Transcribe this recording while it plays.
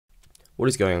What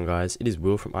is going on, guys? It is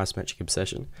Will from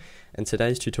IsometricObsession, and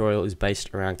today's tutorial is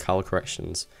based around color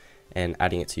corrections and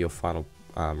adding it to your final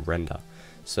render.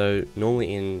 So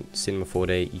normally in Cinema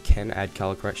 4D you can add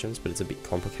color corrections, but it's a bit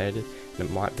complicated and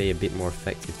it might be a bit more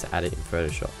effective to add it in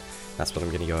Photoshop. That's what I'm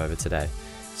going to go over today.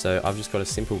 So I've just got a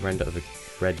simple render of a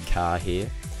red car here,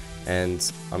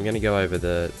 and I'm going to go over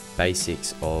the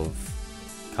basics of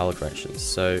color corrections.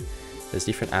 So there's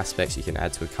different aspects you can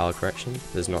add to a color correction.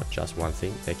 There's not just one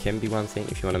thing. There can be one thing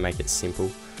if you want to make it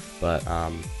simple, but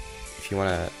if you want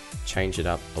to change it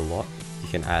up a lot, you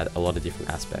can add a lot of different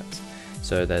aspects.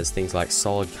 So there's things like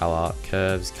solid color,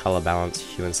 curves, color balance,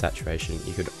 hue and saturation.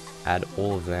 You could add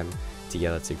all of them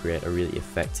together to create a really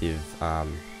effective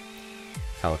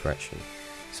color correction.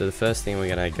 So the first thing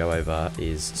we're going to go over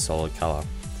is solid color.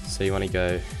 So you want to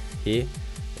go here,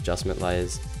 adjustment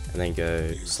layers, and then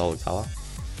go solid color.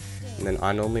 And then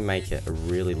I normally make it a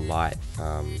really light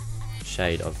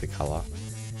shade of the color,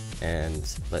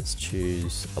 and let's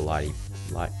choose a light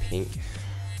pink.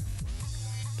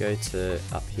 Go to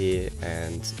up here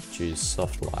and choose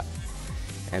soft light,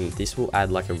 and this will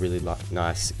add like a really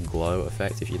nice glow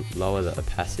effect. If you lower the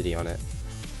opacity on it,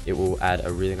 it will add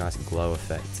a really nice glow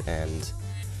effect, and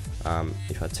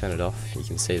if I turn it off, you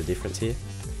can see the difference here,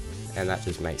 and that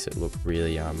just makes it look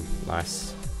really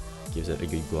nice, gives it a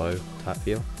good glow type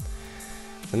feel.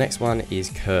 The next one is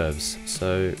curves.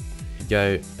 So you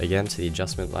go again to the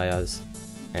adjustment layers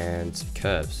and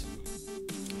curves.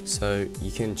 So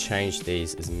you can change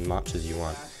these as much as you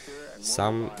want.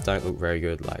 Some don't look very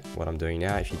good, like what I'm doing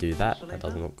now. If you do that, that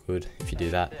doesn't look good. If you do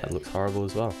that, that looks horrible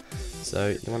as well. So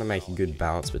you want to make a good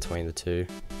balance between the two.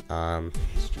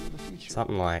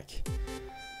 Something like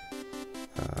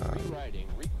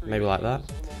maybe like that.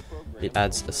 It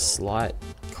adds a slight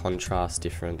contrast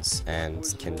difference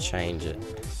and can change it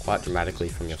quite dramatically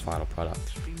from your final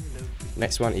product.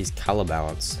 Next one is color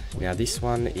balance. Now this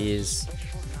one is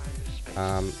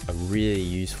a really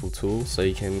useful tool, so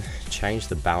you can change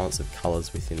the balance of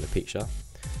colors within the picture.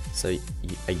 So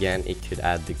again, it could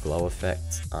add the glow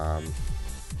effect.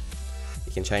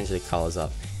 You can change the colors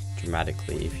up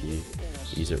dramatically if you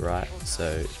use it right.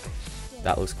 So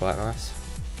that looks quite nice,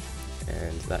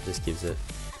 and that just gives it,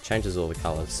 changes all the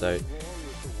colors. So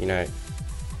you know,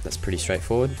 that's pretty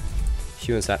straightforward.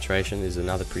 Hue and saturation is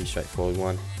another pretty straightforward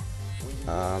one.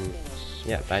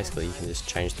 Yeah, basically you can just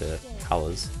change the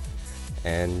colors,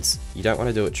 and you don't want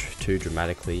to do it too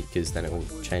dramatically, because then it will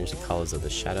change the colors of the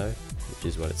shadow, which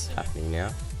is what is happening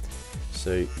now.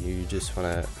 So you just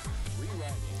want to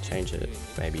change it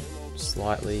maybe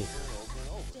slightly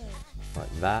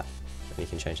like that, and you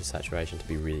can change the saturation to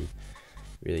be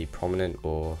really prominent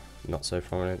or not so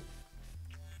prominent.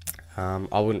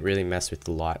 I wouldn't really mess with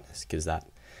the lightness, because that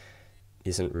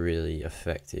isn't really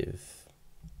effective.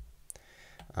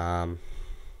 And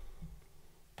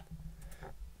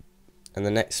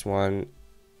the next one,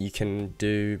 you can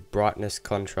do brightness,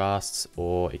 contrasts,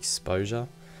 or exposure.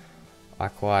 I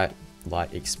quite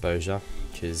like exposure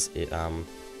because it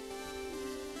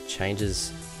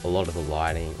changes a lot of the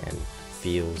lighting and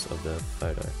feels of the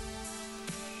photo.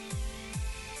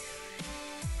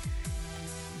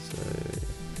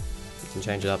 Can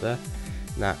change it up there.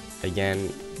 Now again,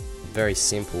 very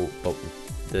simple, but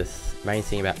the main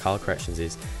thing about color corrections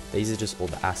is these are just all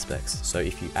the aspects. So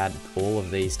if you add all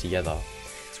of these together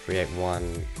to create one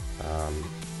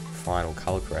final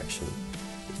color correction,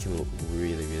 it can look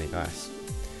really nice.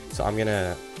 So I'm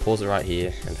gonna pause it right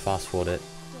here and fast forward it.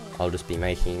 I'll just be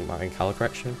making my own color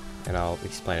correction, and I'll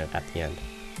explain it at the end.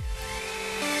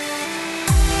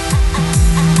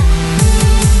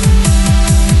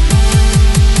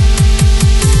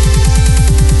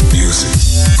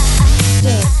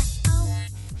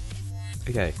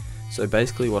 Okay, so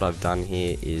basically what I've done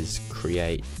here is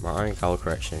create my own color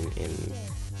correction in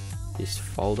this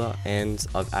folder, and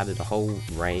I've added a whole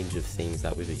range of things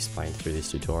that we've explained through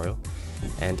this tutorial.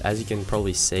 And as you can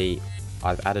probably see,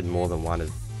 I've added more than one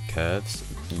of curves.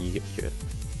 You're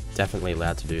definitely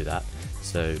allowed to do that,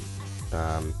 so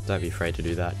don't be afraid to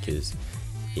do that, because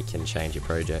it can change your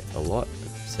project a lot.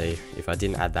 So if I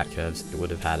didn't add that curves, it would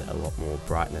have had a lot more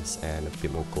brightness and a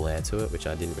bit more glare to it, which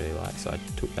I didn't really like, so I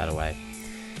took that away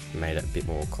and made it a bit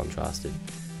more contrasted.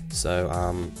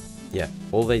 So yeah,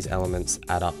 all these elements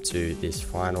add up to this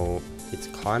final, it's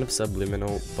kind of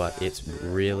subliminal, but it's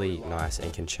really nice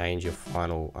and can change your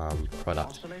final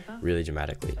product really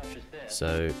dramatically.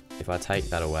 So if I take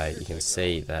that away, you can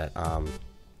see that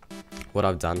what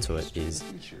I've done to it is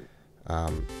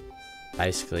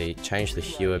basically change the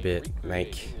hue a bit,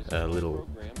 make a little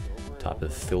type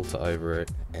of filter over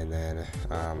it, and then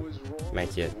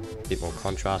make it a bit more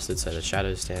contrasted so the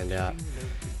shadows stand out,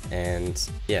 and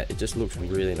yeah, it just looks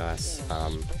really nice.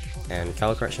 And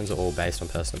color corrections are all based on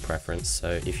personal preference,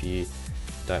 so if you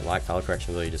don't like color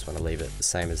corrections or you just want to leave it the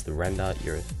same as the render,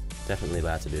 you're definitely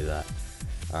allowed to do that.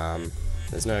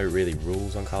 There's no really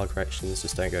rules on color corrections,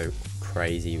 just don't go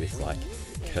crazy with like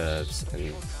curves,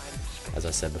 and as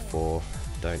I said before,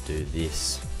 don't do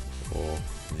this or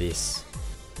this.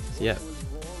 So yeah,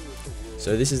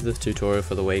 so this is the tutorial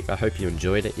for the week. I hope you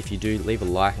enjoyed it. If you do, leave a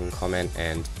like and comment,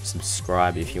 and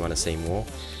subscribe if you want to see more,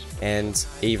 and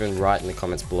even write in the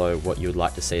comments below what you would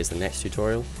like to see as the next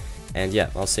tutorial. And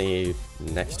yeah, I'll see you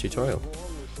next tutorial.